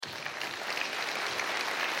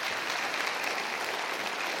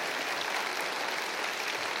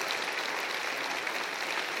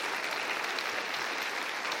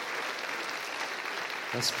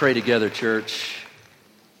Let's pray together, church.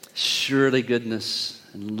 Surely goodness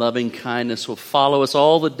and loving kindness will follow us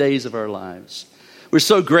all the days of our lives. We're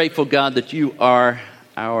so grateful, God, that you are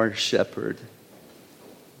our shepherd.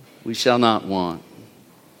 We shall not want.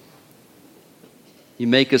 You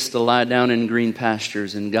make us to lie down in green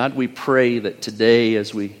pastures. And God, we pray that today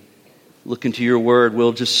as we look into your word,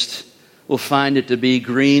 we'll find it to be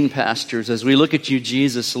green pastures. As we look at you,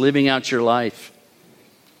 Jesus, living out your life,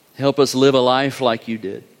 help us live a life like you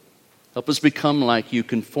did. Help us become like you.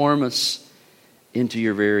 Conform us into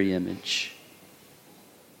your very image.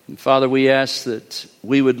 And Father, we ask that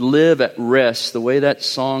we would live at rest the way that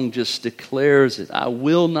song just declares it. I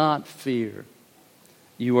will not fear.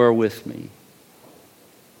 You are with me.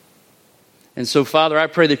 And so, Father, I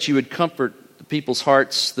pray that you would comfort the people's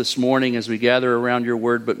hearts this morning as we gather around your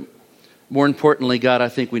word. But more importantly, God, I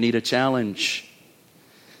think we need a challenge.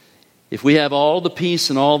 If we have all the peace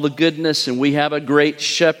and all the goodness and we have a great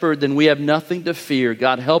shepherd, then we have nothing to fear.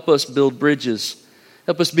 God, help us build bridges.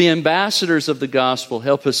 Help us be ambassadors of the gospel.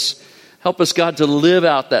 Help us, God, to live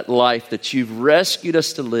out that life that you've rescued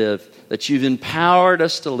us to live, that you've empowered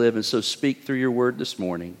us to live. And so speak through your word this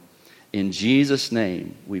morning. In Jesus'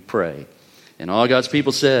 name we pray. And all God's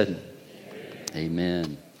people said,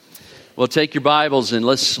 Amen. Well, take your Bibles and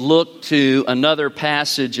let's look to another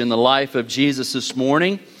passage in the life of Jesus this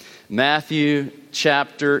morning. Matthew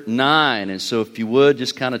chapter 9. And so if you would,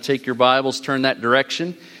 just kind of take your Bibles, turn that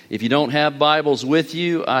direction. If you don't have Bibles with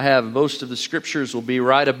you, I have most of the scriptures will be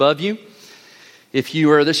right above you. If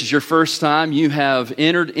this is your first time, you have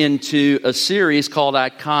entered into a series called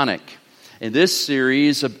Iconic. And this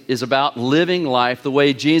series is about living life the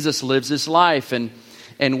way Jesus lives his life.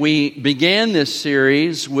 And we began this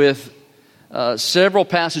series with several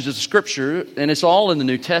passages of scripture, and it's all in the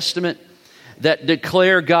New Testament, that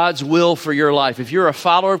declare God's will for your life. If you're a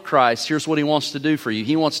follower of Christ, here's what he wants to do for you.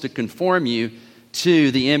 He wants to conform you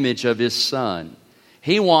to the image of his Son.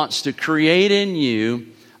 He wants to create in you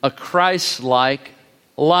a Christ-like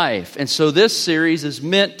life. And so this series is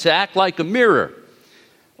meant to act like a mirror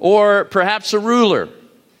or perhaps a ruler,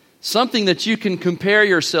 something that you can compare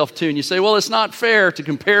yourself to. And you say, well, it's not fair to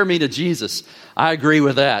compare me to Jesus. I agree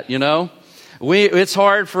with that, It's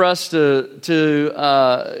hard for us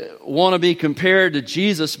to want to be compared to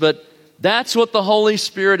Jesus, but that's what the Holy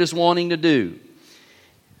Spirit is wanting to do.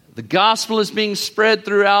 The gospel is being spread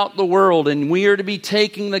throughout the world, and we are to be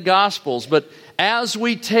taking the gospels. But as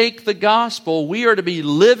we take the gospel, we are to be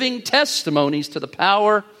living testimonies to the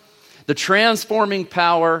power, the transforming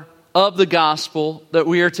power of the gospel that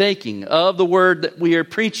we are taking, of the word that we are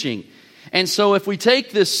preaching. And so if we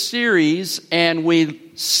take this series and we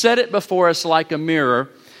set it before us like a mirror,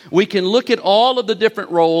 we can look at all of the different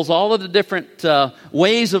roles, all of the different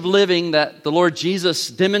ways of living that the Lord Jesus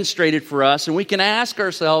demonstrated for us, and we can ask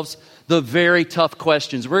ourselves the very tough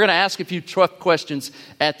questions. We're going to ask a few tough questions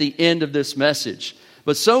at the end of this message.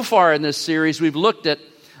 But so far in this series, we've looked at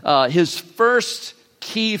his first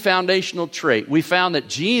key foundational trait. We found that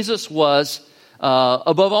Jesus was,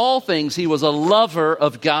 above all things, he was a lover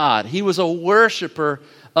of God. He was a worshiper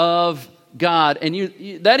of God.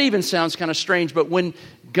 And that even sounds kind of strange, but when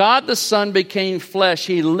God the Son became flesh,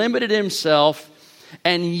 he limited himself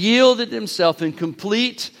and yielded himself in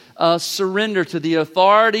complete surrender to the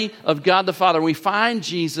authority of God the Father. We find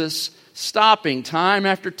Jesus stopping time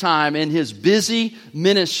after time in his busy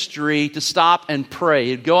ministry to stop and pray.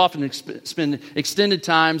 He'd go off and spend extended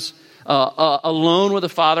times alone with the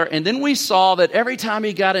Father. And then we saw that every time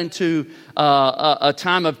he got into a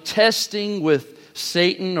time of testing with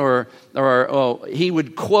Satan or he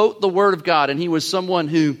would quote the Word of God, and he was someone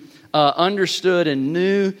who understood and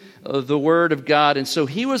knew the Word of God. And so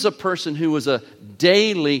he was a person who was a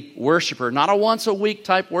daily worshiper, not a once a week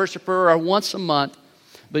type worshiper or a once a month.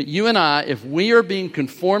 But you and I, if we are being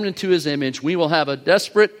conformed into his image, we will have a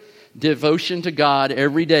desperate devotion to God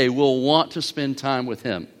every day. We'll want to spend time with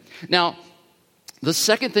him. Now, the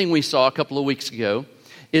second thing we saw a couple of weeks ago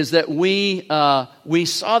is that we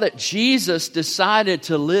saw that Jesus decided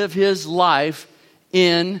to live his life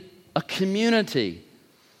in a community,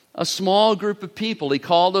 a small group of people. He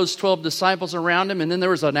called those 12 disciples around him, and then there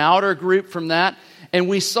was an outer group from that. And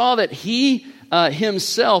we saw that he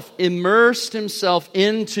himself immersed himself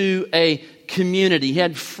into a community. He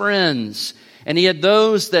had friends, and he had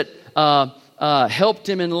those that helped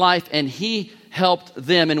him in life, and he helped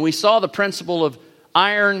them. And we saw the principle of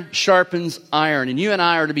iron sharpens iron. And you and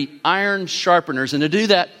I are to be iron sharpeners. And to do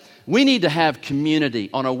that, we need to have community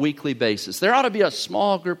on a weekly basis. There ought to be a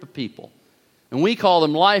small group of people And we call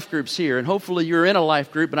them life groups here. And hopefully you're in a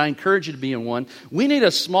life group, but I encourage you to be in one. We need a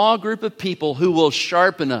small group of people who will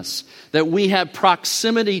sharpen us, that we have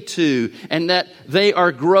proximity to, and that they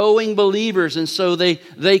are growing believers. And so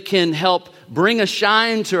they can help bring a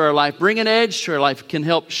shine to our life, bring an edge to our life, can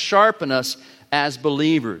help sharpen us as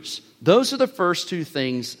believers. Those are the first two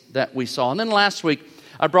things that we saw. And then last week,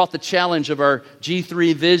 I brought the challenge of our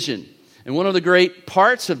G3 vision. And one of the great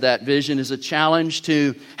parts of that vision is a challenge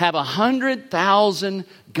to have 100,000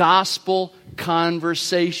 gospel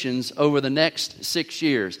conversations over the next 6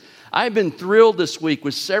 years. I've been thrilled this week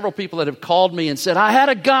with several people that have called me and said, I had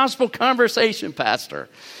a gospel conversation, Pastor.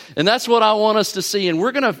 And that's what I want us to see. And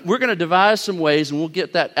we're gonna devise some ways, and we'll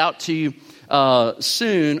get that out to you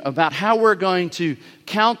soon, about how we're going to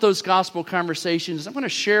count those gospel conversations. I'm going to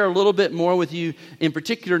share a little bit more with you, in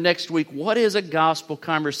particular next week, what is a gospel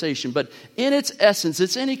conversation. But in its essence,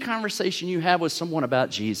 it's any conversation you have with someone about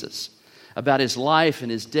Jesus, about his life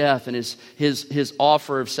and his death and his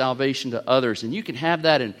offer of salvation to others. And you can have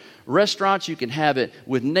that in restaurants, you can have it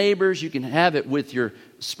with neighbors, you can have it with your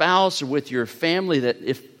spouse or with your family, that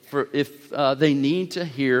if they need to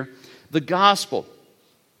hear the gospel.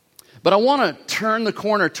 But I want to turn the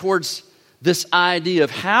corner towards this idea of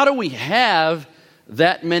how do we have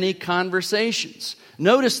that many conversations.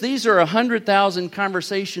 Notice these are 100,000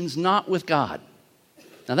 conversations not with God.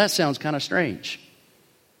 Now that sounds kind of strange.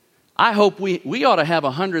 I hope we ought to have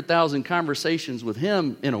 100,000 conversations with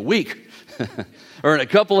Him in a week or in a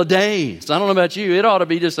couple of days. I don't know about you. It ought to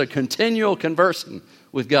be just a continual conversing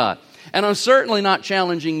with God. And I'm certainly not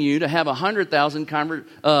challenging you to have 100,000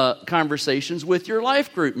 conversations with your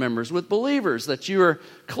life group members, with believers that you are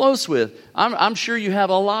close with. I'm sure you have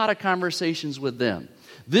a lot of conversations with them.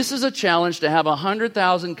 This is a challenge to have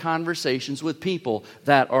 100,000 conversations with people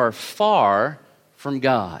that are far from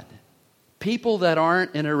God. People that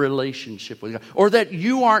aren't in a relationship with God, or that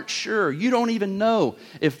you aren't sure, you don't even know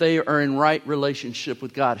if they are in right relationship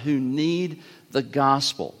with God, who need the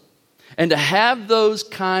gospel. And to have those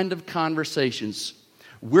kind of conversations,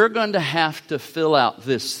 we're going to have to fill out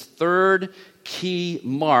this third key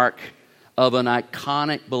mark of an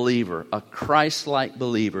iconic believer, a Christ-like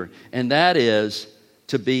believer, and that is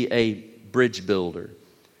to be a bridge builder.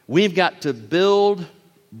 We've got to build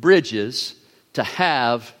bridges to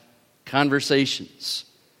have conversations.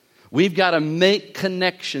 We've got to make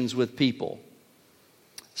connections with people.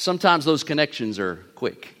 Sometimes those connections are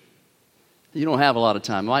quick. You don't have a lot of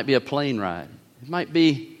time. It might be a plane ride. It might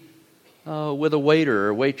be with a waiter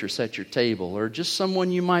or waitress at your table, or just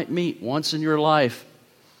someone you might meet once in your life.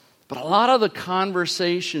 But a lot of the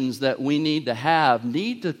conversations that we need to have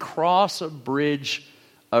need to cross a bridge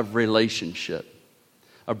of relationship.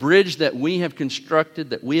 A bridge that we have constructed,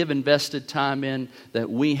 that we have invested time in, that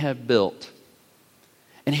we have built.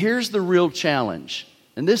 And here's the real challenge.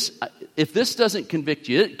 And if this doesn't convict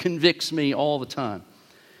you, it convicts me all the time.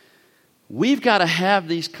 We've got to have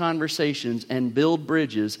these conversations and build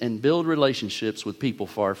bridges and build relationships with people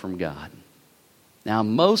far from God. Now,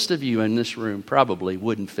 most of you in this room probably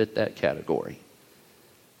wouldn't fit that category.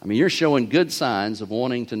 I mean, you're showing good signs of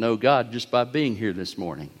wanting to know God just by being here this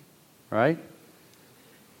morning, right?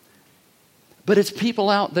 But it's people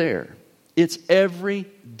out there. It's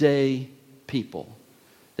everyday people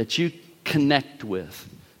that you connect with.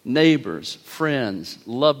 Neighbors, friends,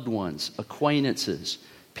 loved ones, acquaintances,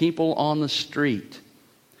 people on the street.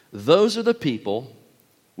 Those are the people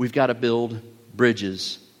we've got to build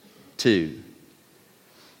bridges to.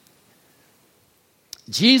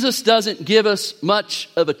 Jesus doesn't give us much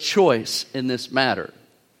of a choice in this matter,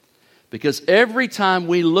 because every time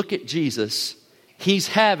we look at Jesus, He's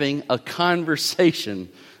having a conversation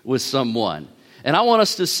with someone. And I want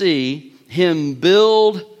us to see Him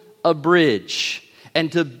build a bridge.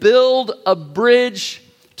 And to build a bridge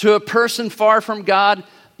to a person far from God,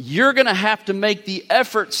 you're going to have to make the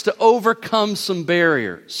efforts to overcome some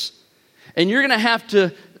barriers. And you're going to have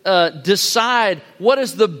to decide what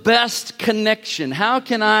is the best connection. How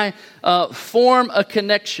can I form a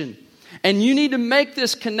connection? And you need to make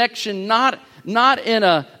this connection not in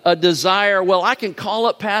a desire, well, I can call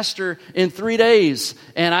up Pastor in 3 days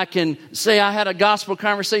and I can say I had a gospel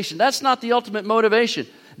conversation. That's not the ultimate motivation.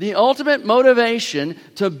 The ultimate motivation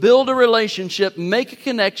to build a relationship, make a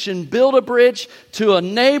connection, build a bridge to a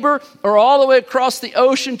neighbor, or all the way across the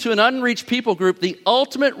ocean to an unreached people group, the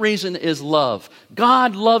ultimate reason is love.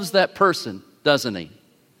 God loves that person, doesn't He?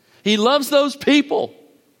 He loves those people.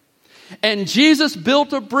 And Jesus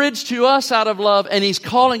built a bridge to us out of love, and He's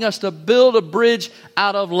calling us to build a bridge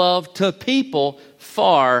out of love to people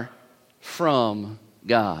far from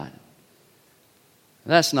God.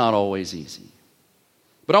 That's not always easy.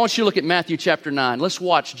 But I want you to look at Matthew chapter 9. Let's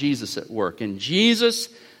watch Jesus at work. And Jesus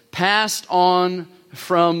passed on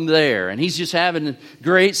from there. And he's just having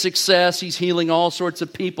great success. He's healing all sorts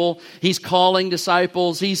of people. He's calling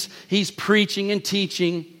disciples. He's preaching and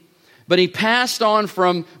teaching. But he passed on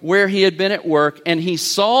from where he had been at work, and he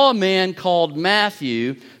saw a man called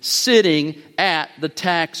Matthew sitting at the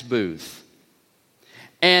tax booth.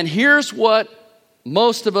 And here's what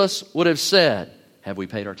most of us would have said. Have we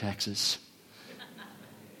paid our taxes?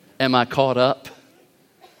 Am I caught up?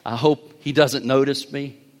 I hope he doesn't notice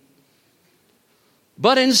me.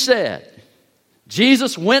 But instead,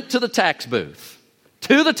 Jesus went to the tax booth,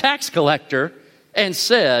 to the tax collector, and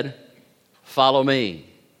said, "Follow me."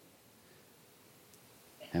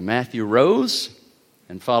 And Matthew rose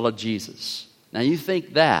and followed Jesus. Now you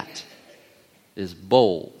think that is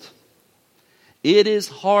bold. It is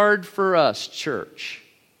hard for us, church,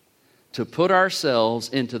 to put ourselves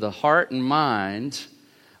into the heart and mind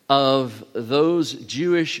of those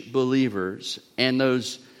Jewish believers and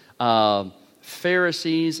those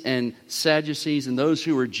Pharisees and Sadducees and those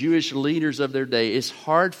who were Jewish leaders of their day. It's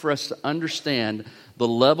hard for us to understand the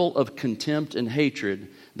level of contempt and hatred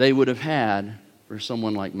they would have had for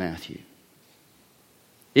someone like Matthew.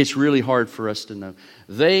 It's really hard for us to know.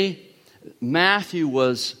 Matthew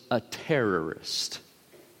was a terrorist.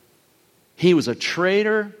 He was a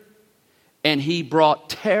traitor, and he brought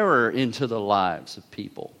terror into the lives of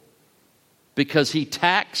people. Because he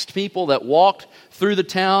taxed people that walked through the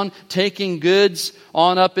town, taking goods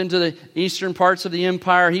on up into the eastern parts of the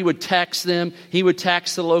empire. He would tax them. He would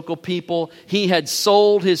tax the local people. He had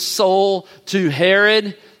sold his soul to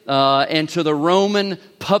Herod and to the Roman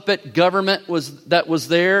puppet government that was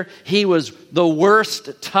there. He was the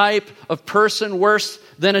worst type of person, worse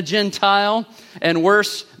than a Gentile and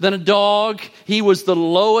worse than a dog. He was the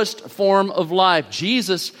lowest form of life.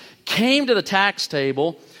 Jesus came to the tax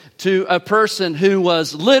table to a person who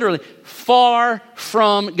was literally far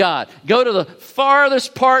from God. Go to the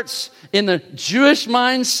farthest parts in the Jewish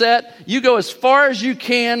mindset. You go as far as you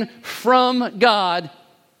can from God.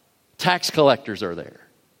 Tax collectors are there.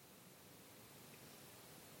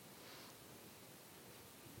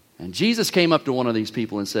 And Jesus came up to one of these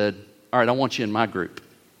people and said, "All right, I want you in my group."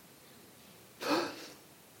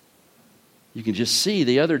 You can just see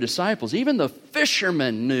the other disciples. Even the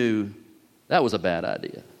fishermen knew that was a bad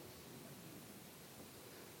idea.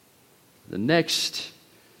 The next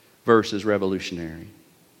verse is revolutionary.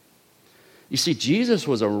 You see, Jesus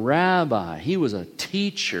was a rabbi. He was a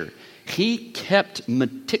teacher. He kept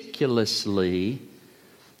meticulously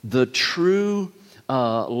the true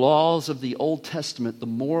laws of the Old Testament, the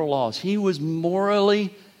moral laws. He was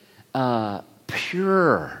morally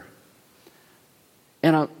pure.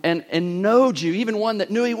 And no Jew, even one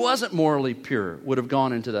that knew he wasn't morally pure, would have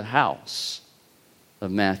gone into the house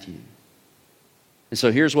of Matthew. And so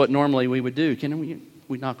here's what normally we would do.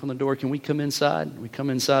 We knock on the door. Can we come inside? We come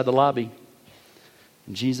inside the lobby.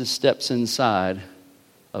 And Jesus steps inside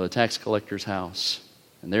of a tax collector's house.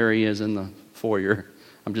 And there he is in the foyer.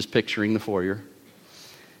 I'm just picturing the foyer.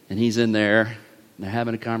 And he's in there, and they're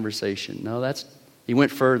having a conversation. No, he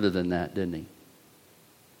went further than that, didn't he?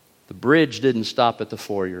 The bridge didn't stop at the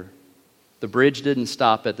foyer. The bridge didn't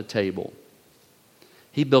stop at the table.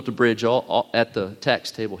 He built a bridge all at the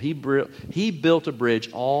tax table. He built a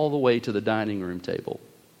bridge all the way to the dining room table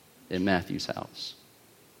in Matthew's house.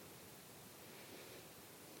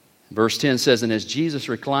 Verse 10 says, "And as Jesus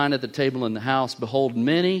reclined at the table in the house, behold,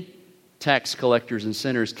 many tax collectors and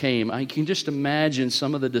sinners came." I can just imagine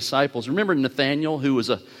some of the disciples. Remember Nathanael, who was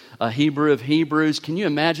a Hebrew of Hebrews? Can you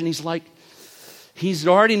imagine? He's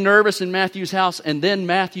already nervous in Matthew's house, and then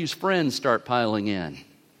Matthew's friends start piling in.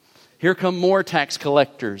 Here come more tax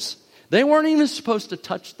collectors. They weren't even supposed to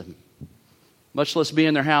touch them, much less be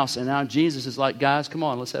in their house. And now Jesus is like, "Guys, come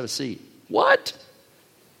on, let's have a seat." What?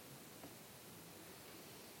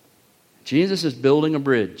 Jesus is building a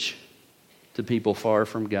bridge to people far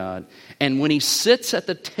from God. And when he sits at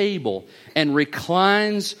the table and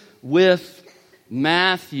reclines with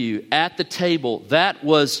Matthew at the table, that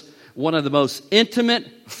was one of the most intimate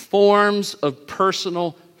forms of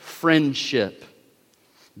personal friendship.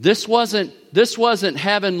 This wasn't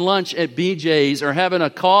having lunch at BJ's or having a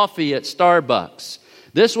coffee at Starbucks.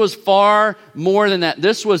 This was far more than that.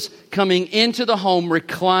 This was coming into the home,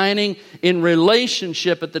 reclining in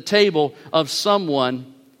relationship at the table of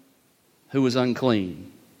someone who was unclean.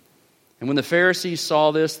 And when the Pharisees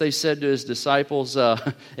saw this, they said to his disciples, and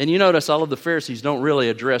you notice all of the Pharisees don't really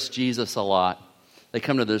address Jesus a lot. They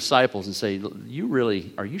come to the disciples and say,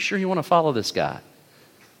 are you sure you want to follow this guy?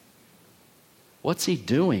 What's he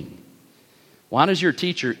doing? Why does your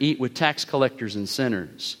teacher eat with tax collectors and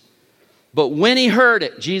sinners? But when he heard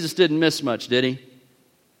it, Jesus didn't miss much, did he?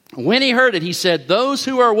 When he heard it, he said, those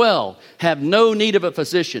who are well have no need of a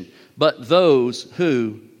physician, but those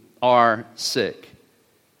who are sick.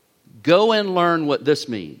 Go and learn what this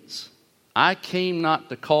means. I came not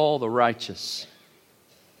to call the righteous,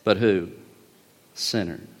 but who?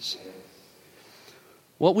 Sinners.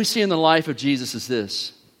 What we see in the life of Jesus is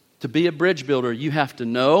this. To be a bridge builder, you have to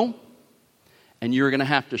know, and you're going to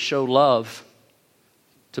have to show love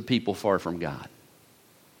to people far from God.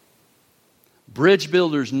 Bridge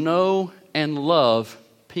builders know and love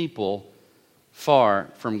people far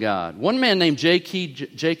from God. One man named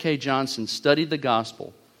J.K. Johnson studied the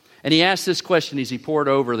gospel, and he asked this question as he pored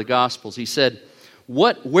over the gospels. He said,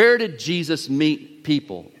 where did Jesus meet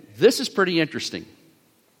people? This is pretty interesting.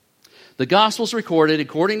 The gospels recorded,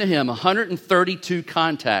 according to him, 132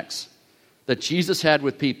 contacts that Jesus had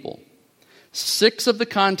with people. 6 of the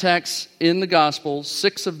contacts in the gospels,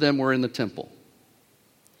 6 of them were in the temple.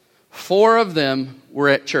 4 of them were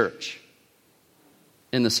at church,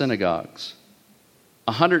 in the synagogues.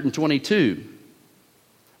 122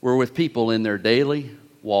 were with people in their daily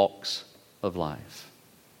walks of life.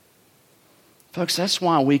 Folks, that's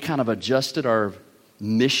why we kind of adjusted our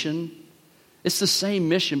mission. It's the same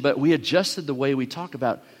mission, but we adjusted the way we talk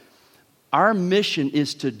about. Our mission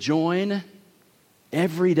is to join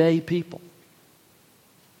everyday people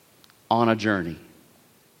on a journey.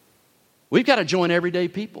 We've got to join everyday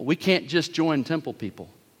people. We can't just join temple people.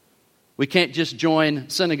 We can't just join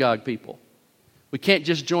synagogue people. We can't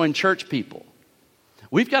just join church people.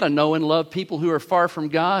 We've got to know and love people who are far from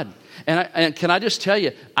God. And can I just tell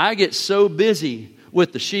you, I get so busy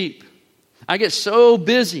with the sheep. I get so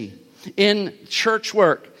busy in church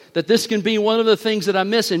work that this can be one of the things that I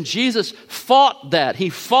miss. And Jesus fought that. He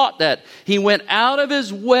fought that. He went out of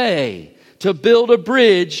his way to build a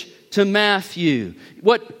bridge to Matthew.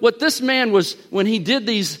 What this man was, when he did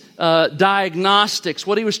these diagnostics,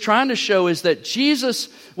 what he was trying to show is that Jesus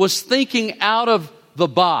was thinking out of the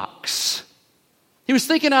box. He was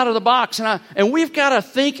thinking out of the box. And we've got to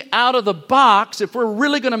think out of the box if we're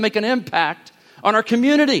really going to make an impact on our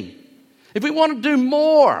community. If we want to do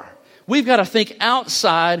more, we've got to think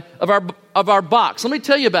outside of our box. Let me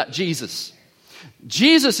tell you about Jesus.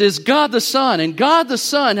 Jesus is God the Son, and God the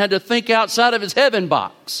Son had to think outside of his heaven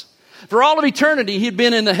box. For all of eternity, he'd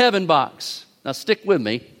been in the heaven box. Now stick with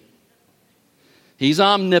me. He's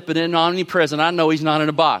omnipotent and omnipresent. I know he's not in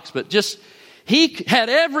a box, but he had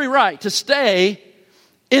every right to stay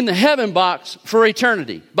in the heaven box for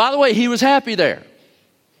eternity. By the way, he was happy there.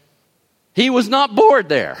 He was not bored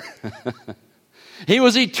there. He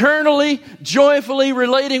was eternally, joyfully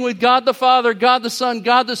relating with God the Father, God the Son,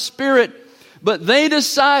 God the Spirit. But they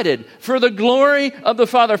decided, for the glory of the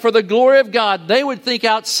Father, for the glory of God, they would think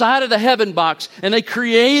outside of the heaven box. And they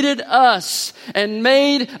created us and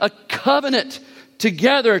made a covenant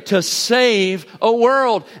together to save a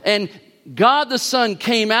world. And God the Son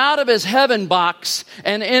came out of his heaven box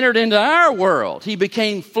and entered into our world. He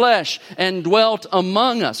became flesh and dwelt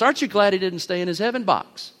among us. Aren't you glad he didn't stay in his heaven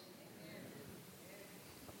box?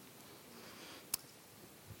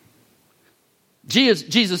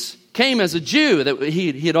 Jesus came as a Jew. That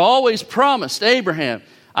he had always promised Abraham,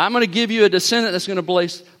 I'm going to give you a descendant that's going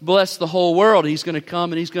to bless the whole world. He's going to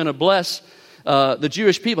come and he's going to bless the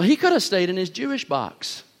Jewish people. He could have stayed in his Jewish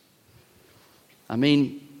box. I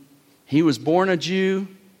mean, he was born a Jew.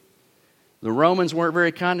 The Romans weren't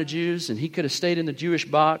very kind to Jews, and he could have stayed in the Jewish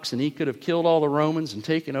box, and he could have killed all the Romans and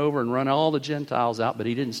taken over and run all the Gentiles out, but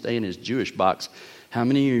he didn't stay in his Jewish box. How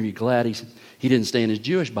many of you are glad he didn't stay in his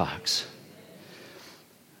Jewish box?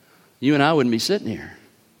 You and I wouldn't be sitting here.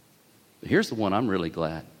 But here's the one I'm really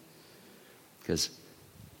glad. Because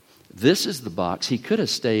this is the box. He could have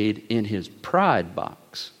stayed in his pride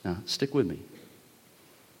box. Now, stick with me.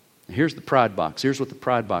 Here's the pride box. Here's what the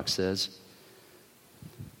pride box says.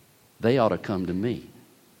 They ought to come to me.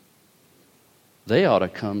 They ought to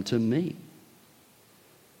come to me.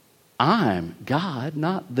 I'm God,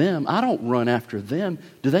 not them. I don't run after them.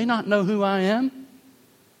 Do they not know who I am?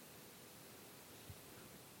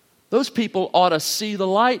 Those people ought to see the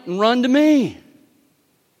light and run to me.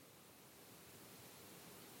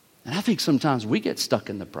 And I think sometimes we get stuck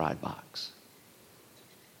in the pride box.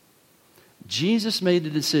 Jesus made the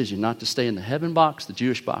decision not to stay in the heaven box, the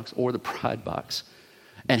Jewish box, or the pride box.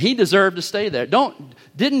 And he deserved to stay there.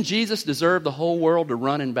 Didn't Jesus deserve the whole world to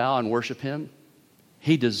run and bow and worship him?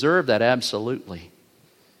 He deserved that absolutely.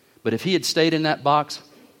 But if he had stayed in that box,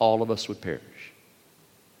 all of us would perish.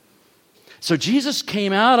 So Jesus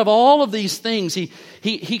came out of all of these things. He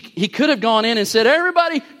could have gone in and said,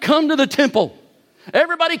 everybody come to the temple.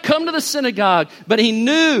 Everybody come to the synagogue. But he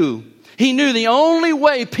knew the only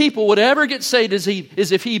way people would ever get saved is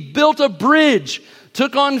if he built a bridge,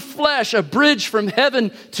 took on flesh, a bridge from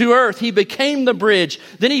heaven to earth. He became the bridge.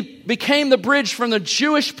 Then he became the bridge from the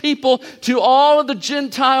Jewish people to all of the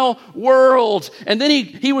Gentile world. And then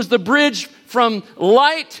he was the bridge from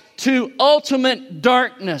light to ultimate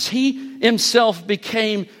darkness. He himself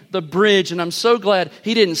became the bridge. And I'm so glad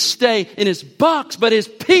he didn't stay in his box, but his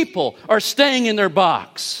people are staying in their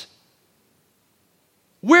box.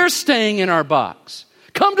 We're staying in our box.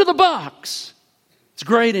 Come to the box. It's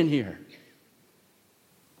great in here.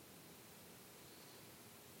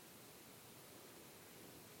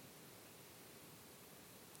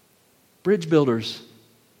 Bridge builders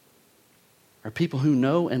are people who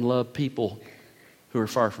know and love people who are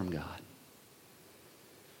far from God.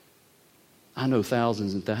 I know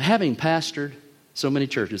thousands and thousands. Having pastored so many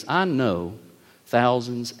churches, I know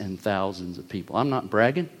thousands and thousands of people. I'm not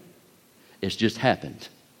bragging. It's just happened.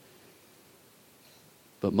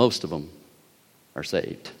 But most of them are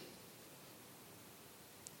saved.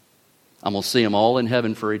 I'm going to see them all in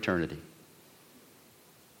heaven for eternity.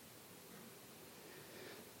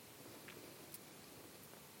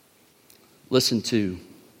 Listen,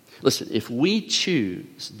 if we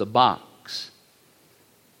choose the box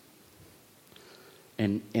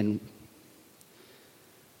and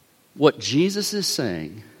what Jesus is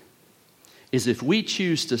saying is if we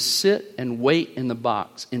choose to sit and wait in the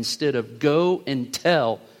box instead of go and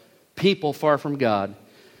tell people far from God,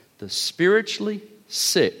 the spiritually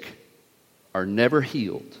sick are never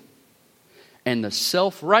healed and the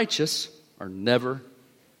self-righteous are never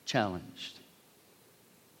challenged.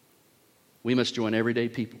 We must join everyday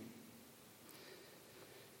people.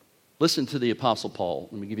 Listen to the Apostle Paul.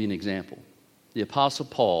 Let me give you an example. The Apostle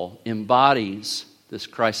Paul embodies this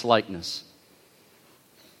Christ-likeness,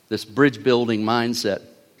 this bridge-building mindset.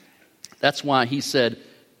 That's why he said,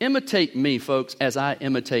 imitate me, folks, as I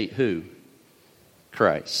imitate who?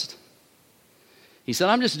 Christ. He said,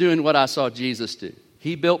 I'm just doing what I saw Jesus do.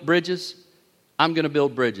 He built bridges. I'm going to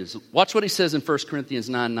build bridges. Watch what he says in 1 Corinthians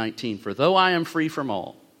 9:19. For though I am free from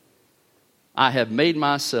all, I have made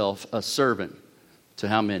myself a servant to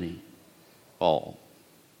how many? All.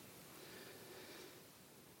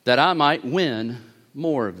 That I might win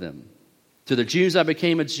more of them. To the Jews I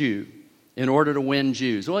became a Jew in order to win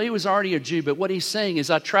Jews. Well, he was already a Jew, but what he's saying is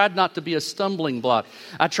I tried not to be a stumbling block.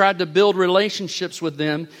 I tried to build relationships with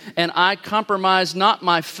them, and I compromised not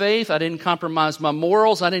my faith. I didn't compromise my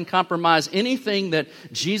morals. I didn't compromise anything that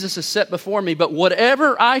Jesus has set before me. But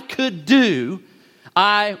whatever I could do,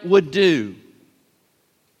 I would do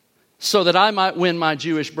so that I might win my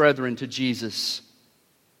Jewish brethren to Jesus.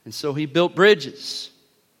 And so he built bridges.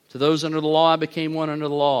 To those under the law, I became one under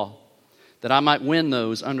the law, that I might win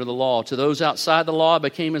those under the law. To those outside the law, I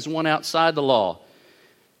became as one outside the law.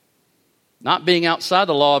 Not being outside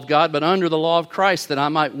the law of God, but under the law of Christ, that I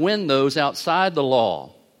might win those outside the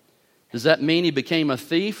law. Does that mean he became a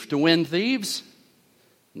thief to win thieves?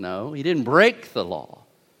 No, he didn't break the law.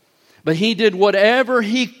 But he did whatever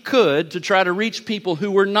he could to try to reach people who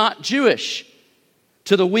were not Jewish.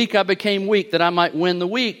 To the weak I became weak, that I might win the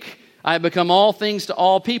weak. I have become all things to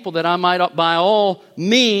all people, that I might by all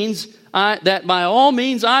means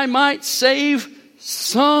I might save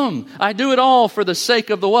some. I do it all for the sake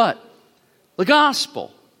of the what? The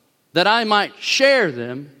gospel. That I might share with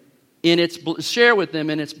them in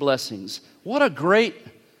its blessings. What a great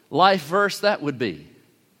life verse that would be.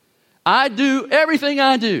 I do everything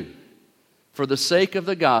I do for the sake of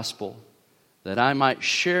the gospel, that I might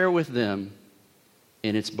share with them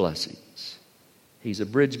in its blessings. He's a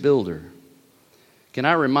bridge builder. Can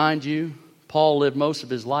I remind you, Paul lived most of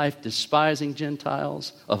his life despising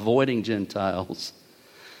Gentiles, avoiding Gentiles.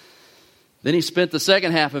 Then he spent the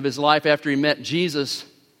second half of his life after he met Jesus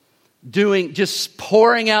just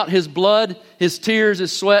pouring out his blood, his tears,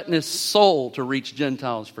 his sweat, and his soul to reach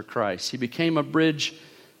Gentiles for Christ. He became a bridge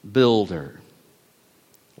builder,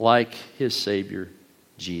 like his Savior,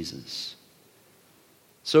 Jesus.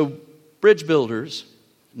 So, bridge builders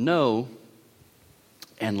know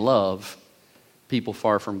and love people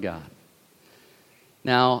far from God.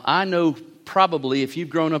 Now, I know probably if you've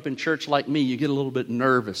grown up in church like me, you get a little bit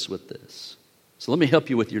nervous with this. So let me help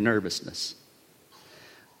you with your nervousness.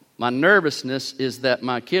 My nervousness is that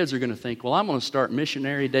my kids are going to think, well, I'm going to start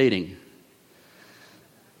missionary dating.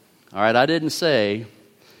 All right, I didn't say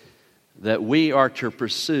that we are to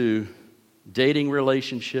pursue dating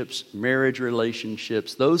relationships, marriage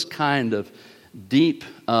relationships, those kind of deep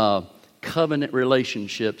covenant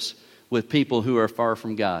relationships with people who are far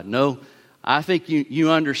from God. No, I think you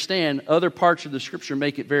understand other parts of the Scripture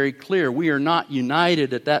make it very clear. We are not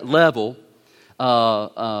united at that level.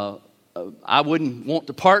 I wouldn't want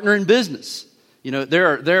to partner in business. You know,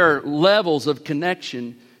 there are levels of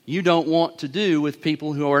connection you don't want to do with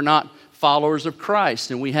people who are not followers of Christ,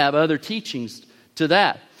 and we have other teachings to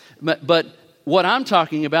that. But what I'm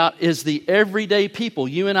talking about is the everyday people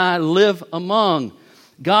you and I live among.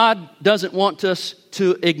 God doesn't want us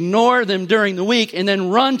to ignore them during the week and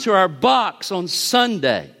then run to our box on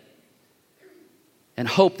Sunday and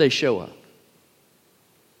hope they show up.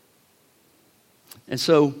 And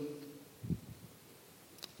so,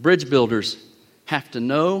 bridge builders have to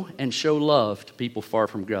know and show love to people far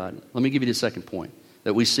from God. Let me give you the second point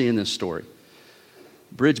that we see in this story.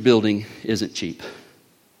 Bridge building isn't cheap.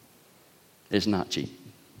 It's not cheap.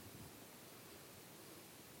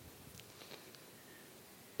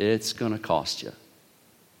 It's going to cost you.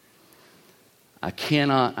 I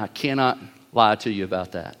cannot lie to you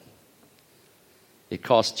about that. It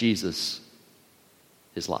cost Jesus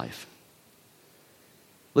his life.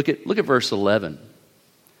 Look at verse 11.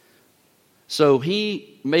 So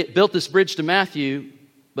he built this bridge to Matthew,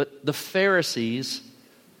 but the Pharisees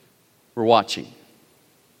were watching.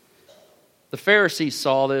 The Pharisees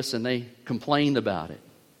saw this and they complained about it.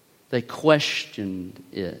 They questioned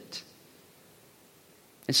it.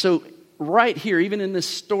 And so right here, even in this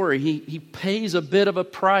story, he pays a bit of a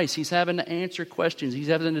price. He's having to answer questions. He's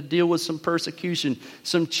having to deal with some persecution,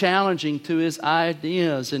 some challenging to his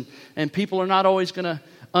ideas. And people are not always going to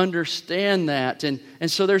understand that. And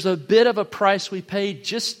so there's a bit of a price we pay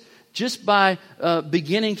just by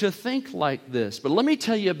beginning to think like this. But let me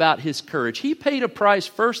tell you about his courage. He paid a price,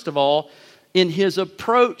 first of all, in his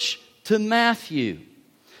approach to Matthew.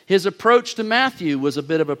 His approach to Matthew was a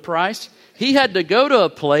bit of a price. He had to go to a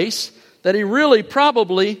place that he really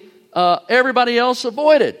probably everybody else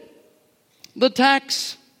avoided. The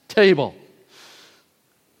tax table.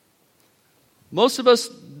 Most of us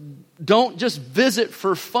don't just visit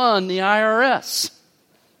for fun the IRS.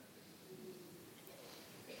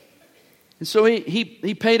 And so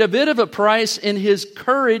he paid a bit of a price in his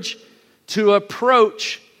courage to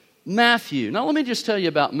approach Matthew. Now let me just tell you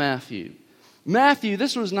about Matthew. Matthew,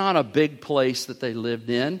 this was not a big place that they lived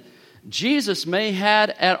in. Jesus may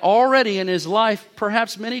had already in his life,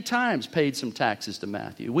 perhaps many times, paid some taxes to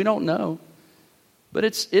Matthew. We don't know. But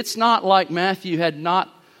it's not like Matthew had not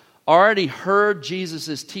already heard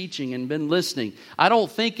Jesus' teaching and been listening. I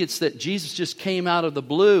don't think it's that Jesus just came out of the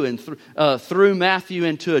blue and threw Matthew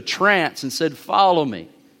into a trance and said, "Follow me."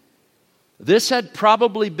 This had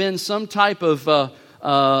probably been some type of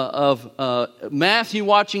Matthew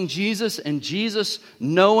watching Jesus and Jesus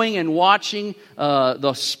knowing and watching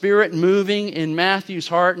the Spirit moving in Matthew's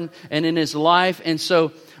heart and in his life. And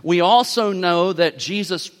so we also know that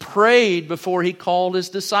Jesus prayed before he called his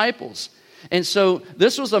disciples. And so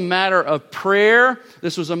this was a matter of prayer.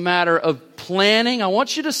 This was a matter of planning. I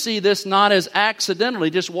want you to see this not as accidentally,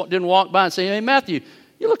 just didn't walk by and say, "Hey, Matthew,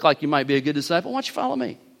 you look like you might be a good disciple. Why don't you follow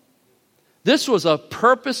me?" This was a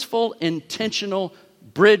purposeful, intentional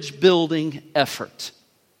bridge building effort.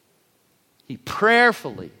 He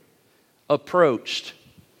prayerfully approached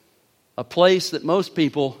a place that most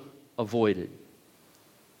people avoided.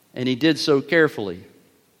 And he did so carefully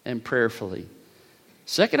and prayerfully.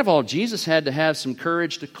 Second of all, Jesus had to have some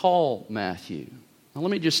courage to call Matthew. Now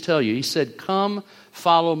let me just tell you, he said, "Come,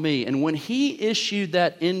 follow me." And when he issued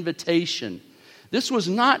that invitation, this was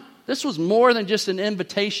more than just an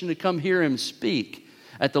invitation to come hear him speak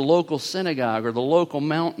at the local synagogue or the local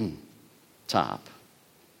mountain top.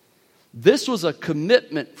 This was a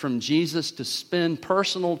commitment from Jesus to spend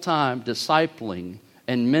personal time discipling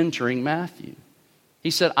and mentoring Matthew.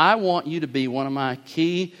 He said, "I want you to be one of my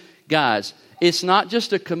key guys." It's not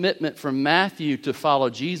just a commitment from Matthew to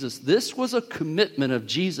follow Jesus. This was a commitment of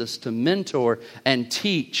Jesus to mentor and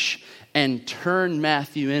teach and turn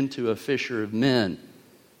Matthew into a fisher of men.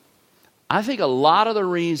 I think a lot of the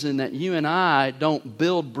reason that you and I don't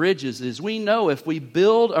build bridges is we know if we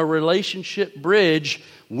build a relationship bridge,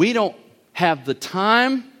 we don't have the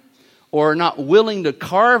time or are not willing to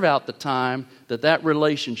carve out the time that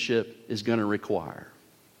relationship is going to require.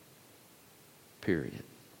 Period.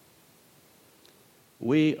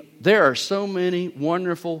 There are so many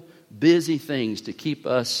wonderful, busy things to keep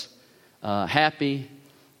us happy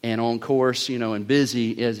and on course, and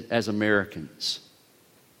busy as Americans.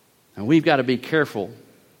 And we've got to be careful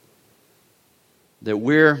that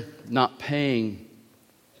we're not paying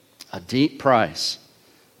a deep price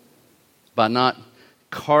by not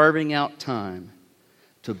carving out time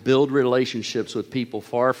to build relationships with people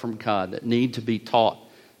far from God that need to be taught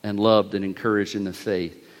and loved and encouraged in the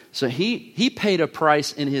faith. So he paid a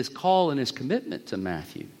price in his call and his commitment to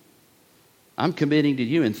Matthew. I'm committing to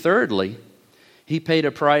you. And thirdly, he paid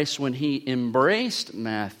a price when he embraced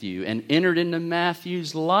Matthew and entered into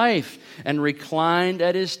Matthew's life and reclined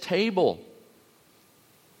at his table.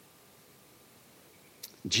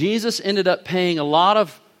 Jesus ended up paying a lot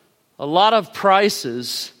of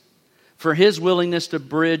prices for his willingness to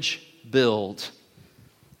build,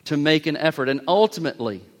 to make an effort. And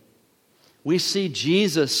ultimately, we see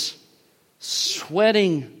Jesus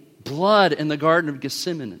sweating blood in the Garden of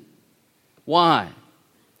Gethsemane. Why?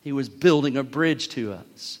 He was building a bridge to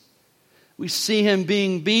us. We see him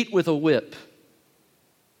being beat with a whip.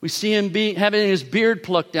 We see him having his beard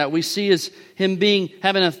plucked out. We see him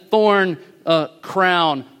having a thorn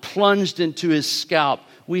crown plunged into his scalp.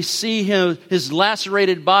 We see his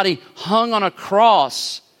lacerated body hung on a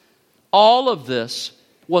cross. All of this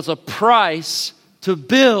was a price to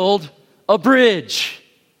build a bridge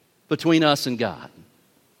between us and God.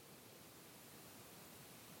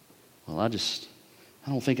 Well, I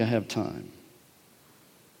don't think I have time.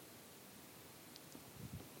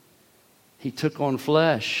 He took on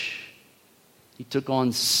flesh. He took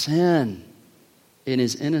on sin in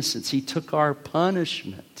his innocence. He took our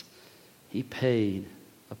punishment. He paid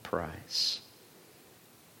a price.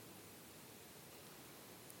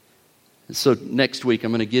 And so next week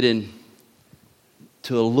I'm going to get into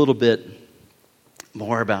a little bit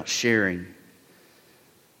more about sharing.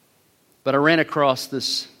 But I ran across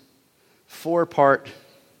this four-part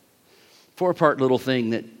little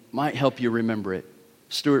thing that might help you remember it.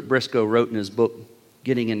 Stuart Briscoe wrote in his book,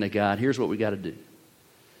 Getting into God, here's what we got to do.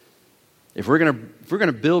 If we're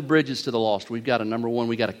gonna build bridges to the lost, we've got to, number one,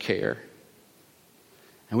 we got to care.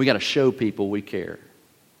 And we got to show people we care.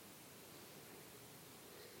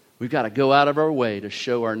 We've got to go out of our way to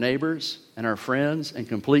show our neighbors and our friends and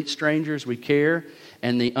complete strangers we care,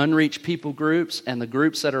 and the unreached people groups and the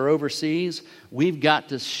groups that are overseas. We've got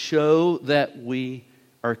to show that we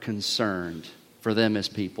are concerned for them as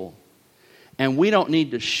people. And we don't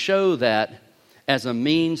need to show that as a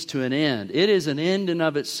means to an end. It is an end in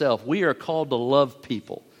of itself. We are called to love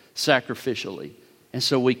people sacrificially. And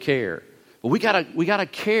so we care. But we gotta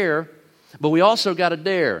care, but we also gotta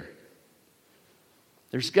dare.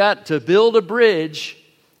 There's got to build a bridge.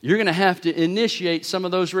 You're going to have to initiate some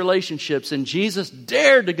of those relationships. And Jesus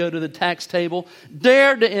dared to go to the tax table,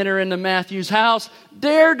 dared to enter into Matthew's house,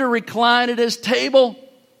 dared to recline at his table,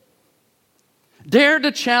 dared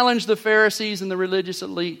to challenge the Pharisees and the religious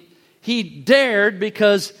elite. He dared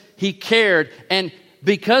because he cared. And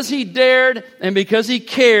because he dared and because he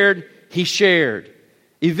cared, he shared.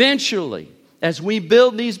 Eventually, as we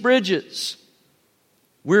build these bridges,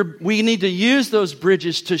 we need to use those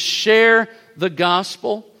bridges to share the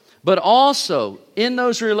gospel, but also in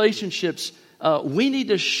those relationships, we need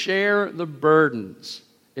to share the burdens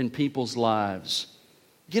in people's lives.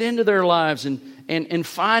 Get into their lives and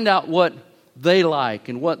find out what they like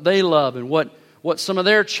and what they love and what some of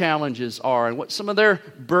their challenges are and what some of their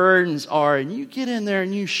burdens are. And you get in there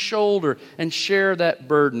and you shoulder and share that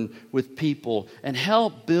burden with people and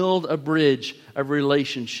help build a bridge of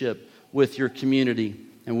relationship with your community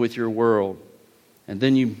and with your world. And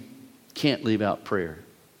then you can't leave out prayer.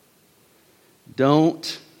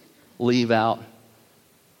 Don't leave out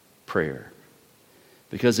prayer,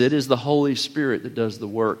 because it is the Holy Spirit that does the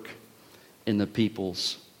work in the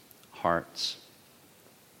people's hearts.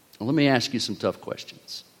 Well, let me ask you some tough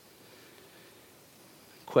questions.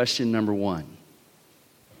 Question number one.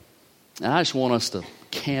 And I just want us to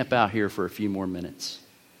camp out here for a few more minutes.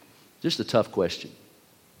 Just a tough question.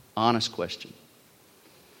 Honest question.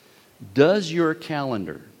 Does your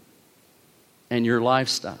calendar and your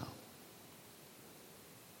lifestyle,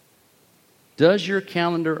 does your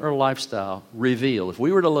calendar or lifestyle reveal, if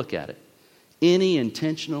we were to look at it, any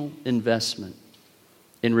intentional investment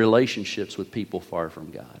in relationships with people far from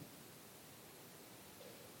God?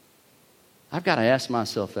 I've got to ask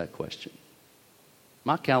myself that question.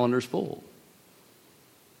 My calendar's full.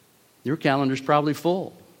 Your calendar's probably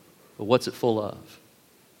full. But what's it full of?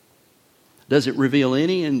 Does it reveal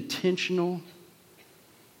any intentional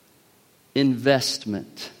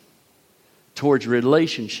investment towards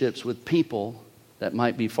relationships with people that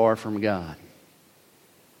might be far from God?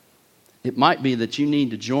 It might be that you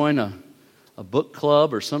need to join a book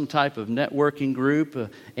club or some type of networking group,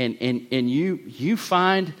 and you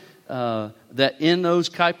find that in those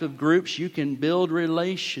type of groups you can build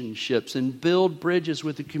relationships and build bridges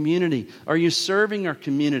with the community. Are you serving our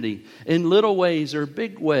community in little ways or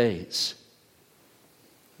big ways?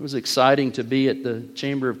 It was exciting to be at the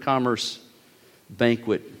Chamber of Commerce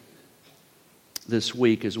banquet this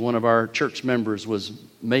week as one of our church members was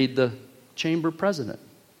made the chamber president.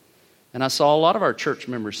 And I saw a lot of our church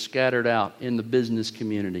members scattered out in the business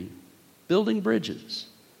community, building bridges.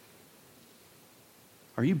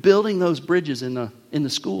 Are you building those bridges in the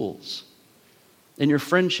schools, in your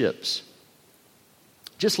friendships?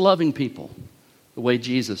 Just loving people the way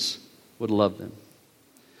Jesus would love them.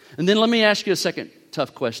 And then let me ask you a second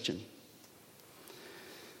tough question.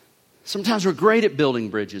 Sometimes we're great at building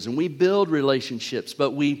bridges and we build relationships,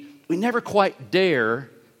 but we never quite dare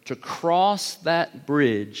to cross that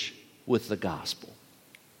bridge with the gospel.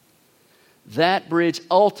 That bridge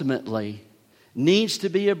ultimately needs to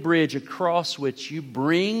be a bridge across which you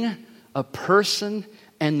bring a person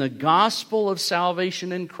and the gospel of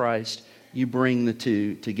salvation in Christ, you bring the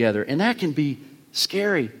two together. And that can be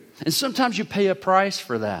scary. And sometimes you pay a price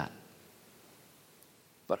for that.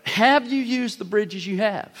 But have you used the bridges you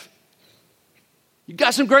have? You've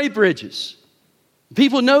got some great bridges.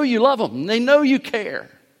 People know you love them. They know you care.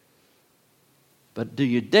 But do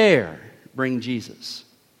you dare bring Jesus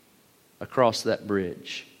across that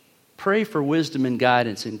bridge? Pray for wisdom and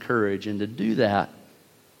guidance and courage. And to do that,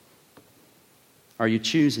 are you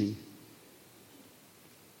choosing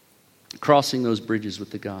crossing those bridges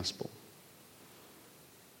with the gospel?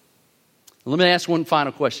 Let me ask one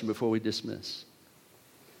final question before we dismiss.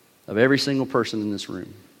 Of every single person in this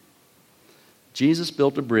room, Jesus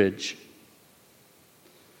built a bridge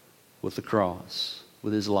with the cross,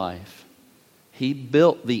 with his life. He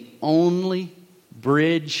built the only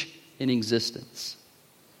bridge in existence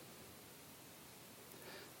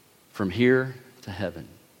from here to heaven.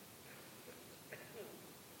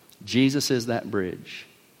 Jesus is that bridge.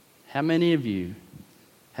 How many of you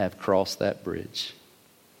have crossed that bridge?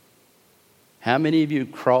 How many of you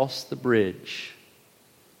crossed the bridge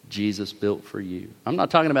Jesus built for you? I'm not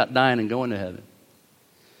talking about dying and going to heaven.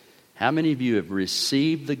 How many of you have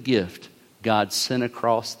received the gift God sent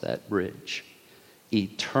across that bridge?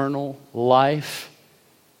 Eternal life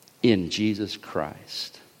in Jesus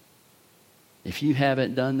Christ. If you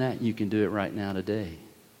haven't done that, you can do it right now today.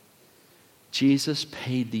 Jesus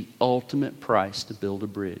paid the ultimate price to build a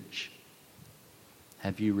bridge.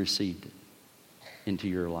 Have you received it into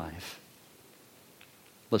your life?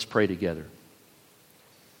 Let's pray together.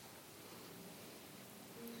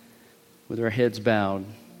 With our heads bowed,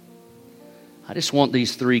 I just want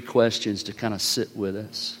these three questions to kind of sit with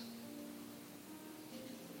us.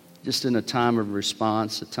 Just in a time of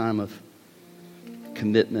response, a time of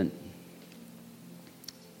commitment.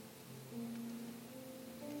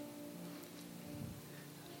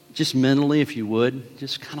 Just mentally, if you would,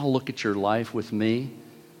 just kind of look at your life with me.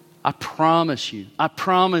 I promise you,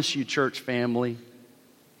 church family,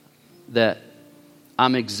 that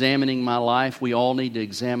I'm examining my life. We all need to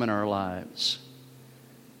examine our lives.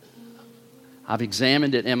 I've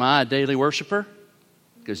examined it. Am I a daily worshiper?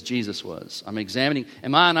 Because Jesus was. I'm examining,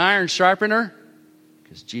 am I an iron sharpener?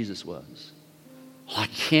 Because Jesus was. Well, I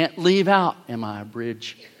can't leave out, am I a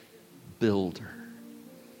bridge builder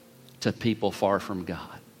to people far from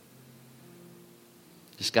God?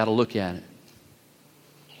 Just got to look at it.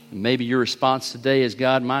 And maybe your response today is,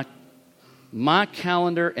 God, my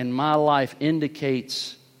calendar and my life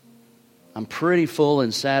indicates I'm pretty full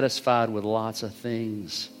and satisfied with lots of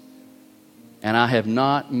things. And I have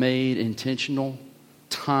not made intentional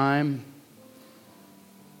time.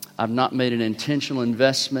 I've not made an intentional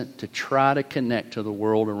investment to try to connect to the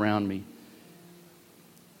world around me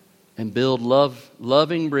and build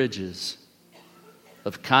loving bridges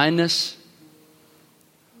of kindness,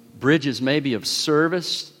 bridges maybe of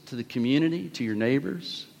service to the community, to your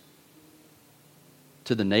neighbors,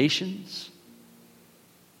 to the nations.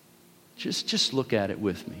 Just look at it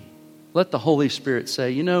with me. Let the Holy Spirit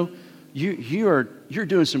say, you know, you're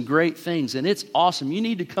doing some great things and it's awesome. You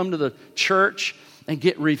need to come to the church and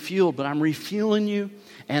get refueled, but I'm refueling you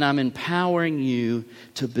and I'm empowering you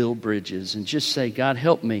to build bridges. And just say, God,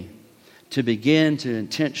 help me to begin to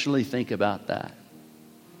intentionally think about that.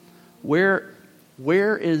 Where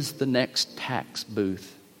is the next tax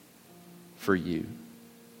booth for you?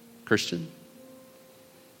 Christian?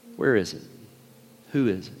 Where is it? Who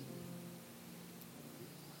is it?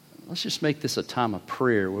 Let's just make this a time of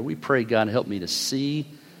prayer where we pray, God, help me to see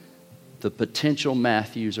the potential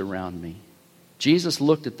Matthews around me. Jesus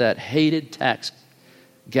looked at that hated tax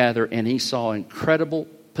gatherer and he saw incredible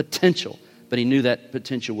potential, but he knew that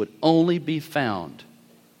potential would only be found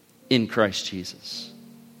in Christ Jesus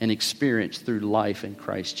and experienced through life in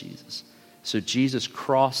Christ Jesus. So Jesus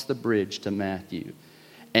crossed the bridge to Matthew,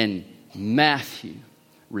 and Matthew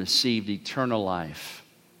received eternal life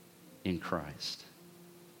in Christ.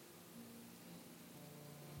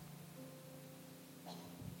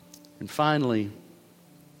 And finally,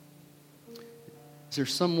 is there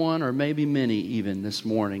someone, or maybe many even this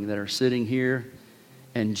morning, that are sitting here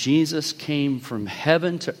and Jesus came from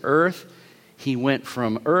heaven to earth? He went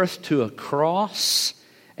from earth to a cross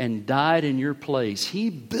and died in your place. He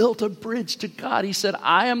built a bridge to God. He said,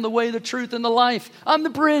 I am the way, the truth, and the life. I'm the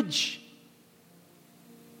bridge.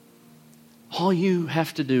 All you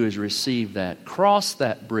have to do is receive that. Cross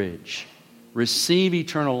that bridge. Receive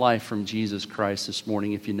eternal life from Jesus Christ this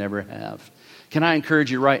morning if you never have. Can I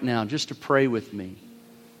encourage you right now just to pray with me?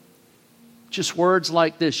 Just words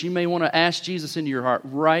like this. You may want to ask Jesus into your heart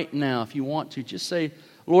right now if you want to. Just say,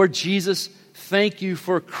 Lord Jesus, thank you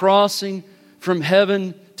for crossing from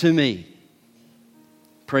heaven to me.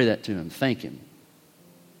 Pray that to Him. Thank Him.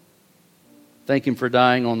 Thank Him for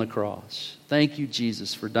dying on the cross. Thank you,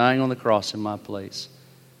 Jesus, for dying on the cross in my place.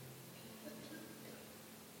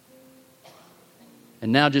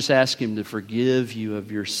 And now just ask Him to forgive you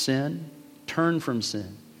of your sin. Turn from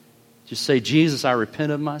sin. Just say, Jesus, I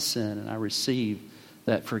repent of my sin and I receive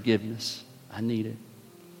that forgiveness. I need it.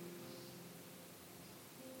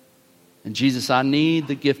 And Jesus, I need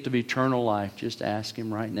the gift of eternal life. Just ask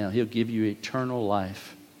Him right now. He'll give you eternal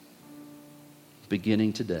life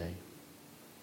beginning today.